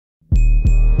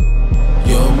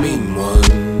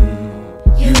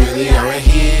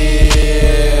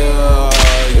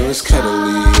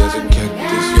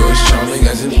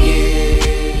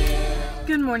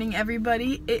morning,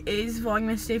 everybody. It is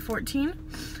Vlogmas Day 14.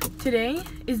 Today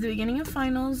is the beginning of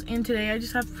finals, and today I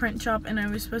just have print shop, and I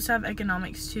was supposed to have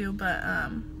economics too, but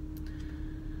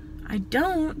I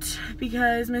don't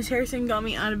because Miss Harrison got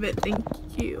me out of it. Thank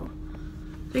you.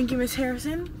 Thank you, Miss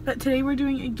Harrison. But today we're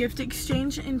doing a gift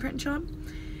exchange in print shop,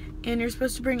 and you're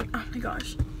supposed to bring, oh my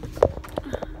gosh.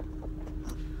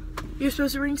 You're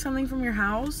supposed to bring something from your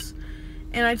house.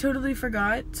 And I totally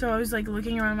forgot, so I was like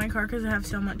looking around my car because I have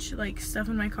so much like stuff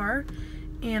in my car,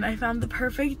 and I found the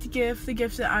perfect gift, the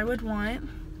gift that I would want.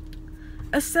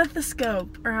 A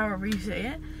stethoscope, or however you say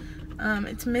it.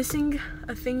 It's missing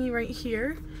a thingy right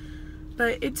here,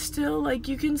 but it's still like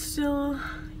you can still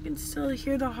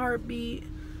hear the heartbeat.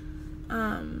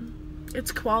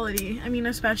 It's quality. I mean,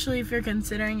 especially if you're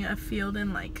considering a field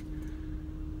in like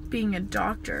being a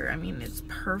doctor. I mean, it's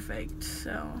perfect.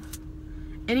 So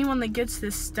anyone that gets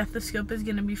this stethoscope is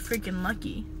gonna be freaking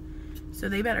lucky. So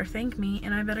they better thank me,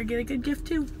 and I better get a good gift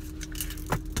too.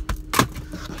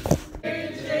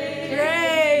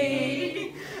 Yay!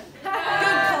 Good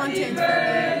content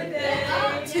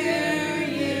to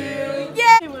you.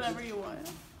 Yay! Whatever you want.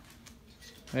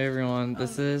 Hey everyone,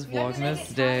 this is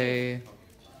Vlogmas Day.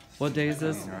 What day is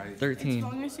this? 13. I'm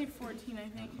gonna say 14, I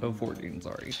think. Oh, 14,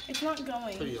 sorry. It's not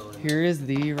going. Here is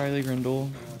the Riley Grindle,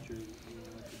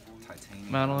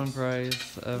 Madeline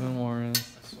Price, Evan Morris.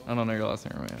 I don't know your last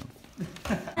name right now.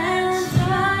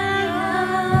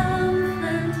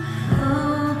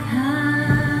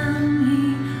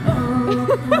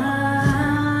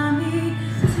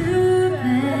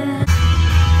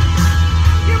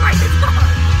 You're my guitar.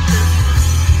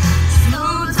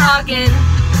 Slow talking,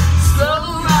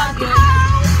 slow rocking.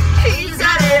 He's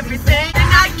got everything, and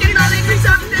I can only do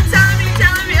something to tell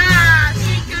me, ah,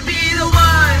 he could be the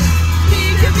one.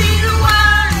 He could be the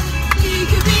one. He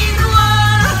could be the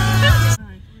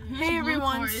one. Hey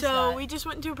everyone, so we just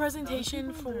went to a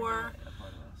presentation for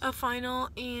a final,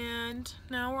 and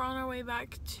now we're on our way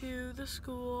back to the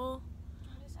school.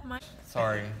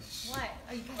 Sorry. What?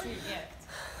 Oh, you can see your gift.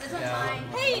 This one's mine.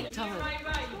 Hey!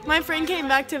 My friend came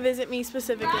back to visit me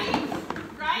specifically.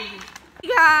 Hey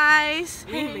guys!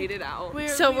 We made it out.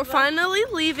 We're finally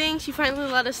leaving. She finally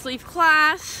let us leave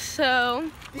class. So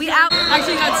we out.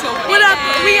 Actually, that's so What up?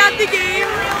 We at the game.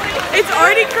 It's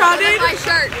already crowded. My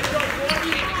shirt.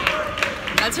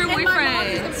 That's her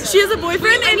boyfriend. She has a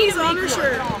boyfriend and he's on her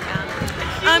shirt.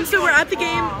 So we're at the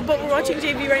game, but we're watching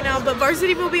JV right now. But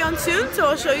varsity will be on soon, so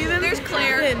I'll show you them. There's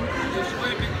Claire. Then.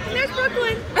 There's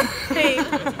Brooklyn. Hey.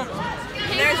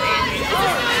 There's Andy.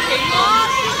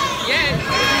 Yeah.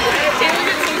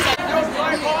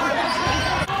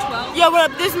 Yo,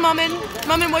 what up? This is Mummin.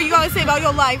 Mummin, what you gotta say about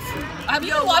your life? Have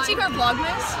you been watching her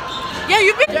Vlogmas? Yeah,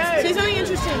 you've been. Say something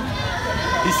interesting.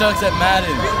 He sucks at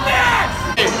Madden.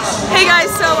 Hey guys,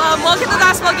 so welcome to the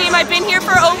basketball game. I've been here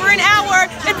for over an hour,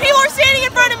 and people are standing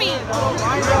in front of me.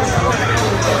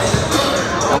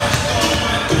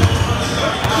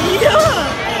 Yeah.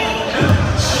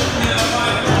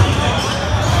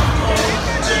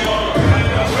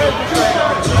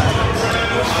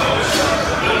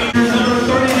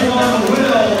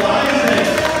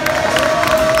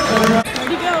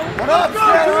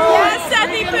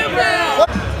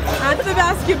 At the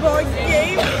basketball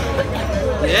game.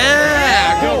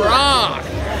 Yeah, go rock!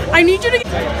 I need you to.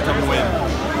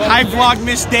 Hi,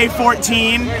 Vlogmas Day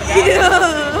 14.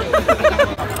 Yeah.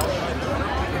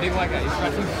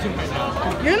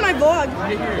 You're in my vlog.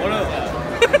 What up?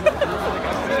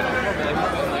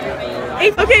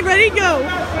 Hey, okay, ready, go.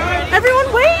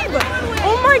 Everyone wave.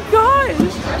 Oh my gosh.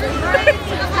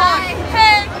 Hi,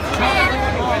 hey,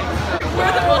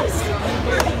 We're the most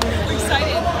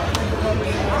excited.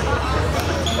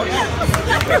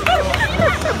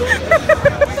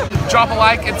 Drop a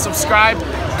like and subscribe.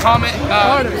 Comment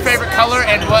your favorite color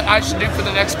and what I should do for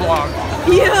the next vlog.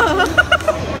 Yeah.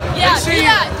 Yeah, Make sure you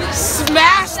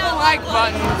smash the like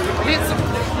button. Hit some.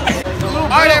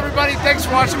 Alright everybody, thanks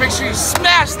for watching. Make sure you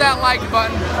smash that like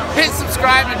button, hit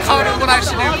subscribe, and comment what I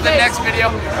should do for the next video,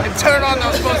 and turn on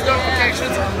those post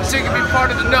notifications so you can be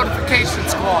part of the notification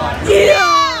squad.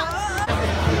 Yeah.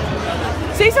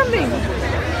 Say something.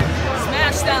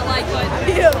 Smash that like button.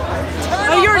 Yeah.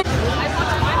 Oh, you're.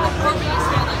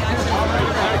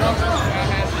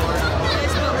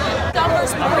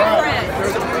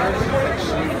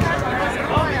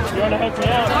 You want to help me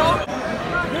out?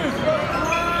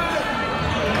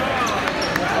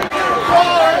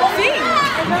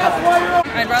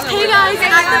 Hey guys,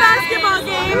 at the basketball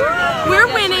game, we're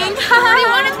winning.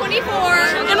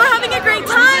 31-24. And we're having a great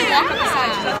time.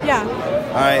 Yeah.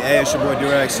 Alright, hey, it's your boy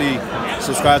Durag C.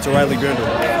 Subscribe to Riley Grindle.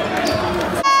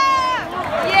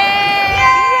 Yay!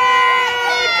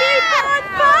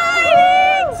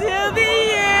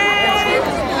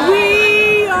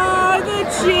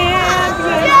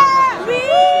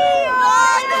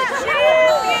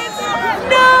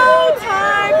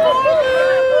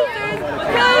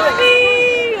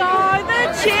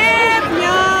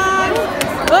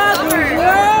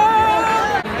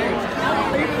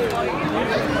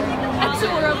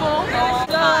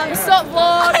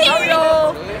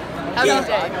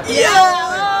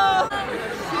 Yeah!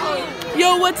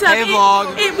 Yo, what's up? Hey,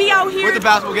 vlog. We out here. We're at the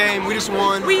basketball game. We just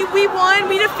won. We won.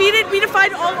 We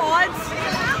defied all odds.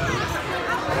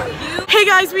 Hey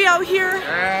guys, we out here.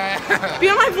 Be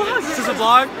on my vlog. This is a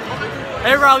vlog.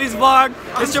 Hey, Riley's vlog.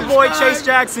 It's your boy Chase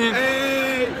Jackson.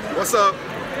 Hey. What's up?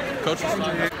 Coach.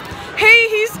 Hey,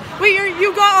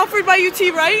 you got offered by UT,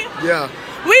 right? Yeah.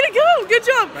 Way to go. Good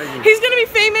job. He's gonna be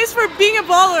famous for being a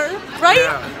baller, right?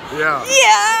 Yeah.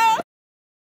 Yeah.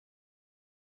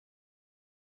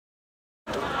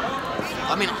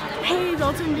 Hey,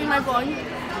 Dalton, be in my vlog.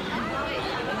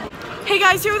 Hey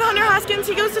guys, here with Hunter Haskins.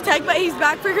 He goes to Tech, but he's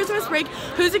back for Christmas break.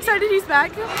 Who's excited he's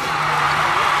back?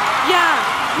 Yeah,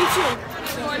 me too.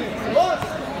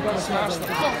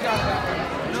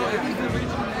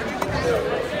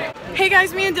 Hey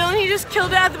guys, me and Dylan, he just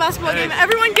killed it at the basketball game.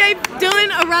 Everyone gave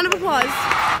Dylan a round of applause.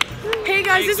 Hey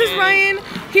guys, this is Ryan.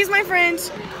 He's my friend.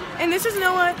 And this is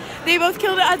Noah. They both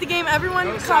killed it at the game.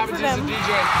 Everyone clap for them.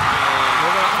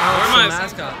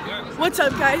 What's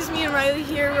up, guys? Me and Riley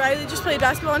here. Riley just played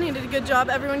basketball and he did a good job.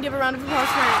 Everyone give a round of applause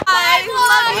for him. I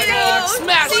love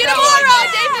you. See you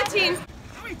tomorrow, day 15. No,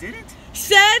 I didn't.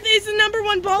 Seth is the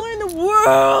 #1 baller in the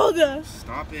world.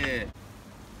 Stop it.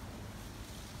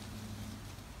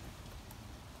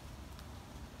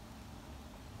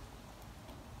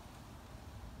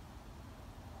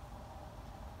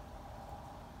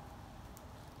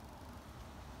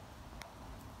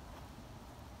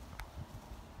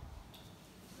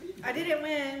 I didn't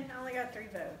win. I only got 3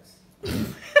 votes.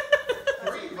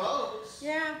 3 votes?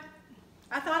 Yeah.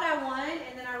 I thought I won,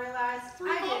 and then I realized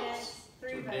I didn't.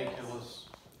 3 votes.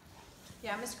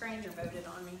 Yeah, Miss Granger voted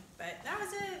on me, but that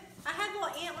was it. I had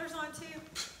little antlers on too.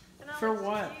 For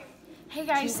what? Hey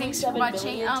guys, thanks for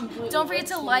watching. Don't forget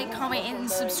to like, comment, and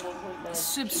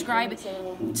subscribe.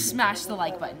 Smash the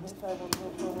like button.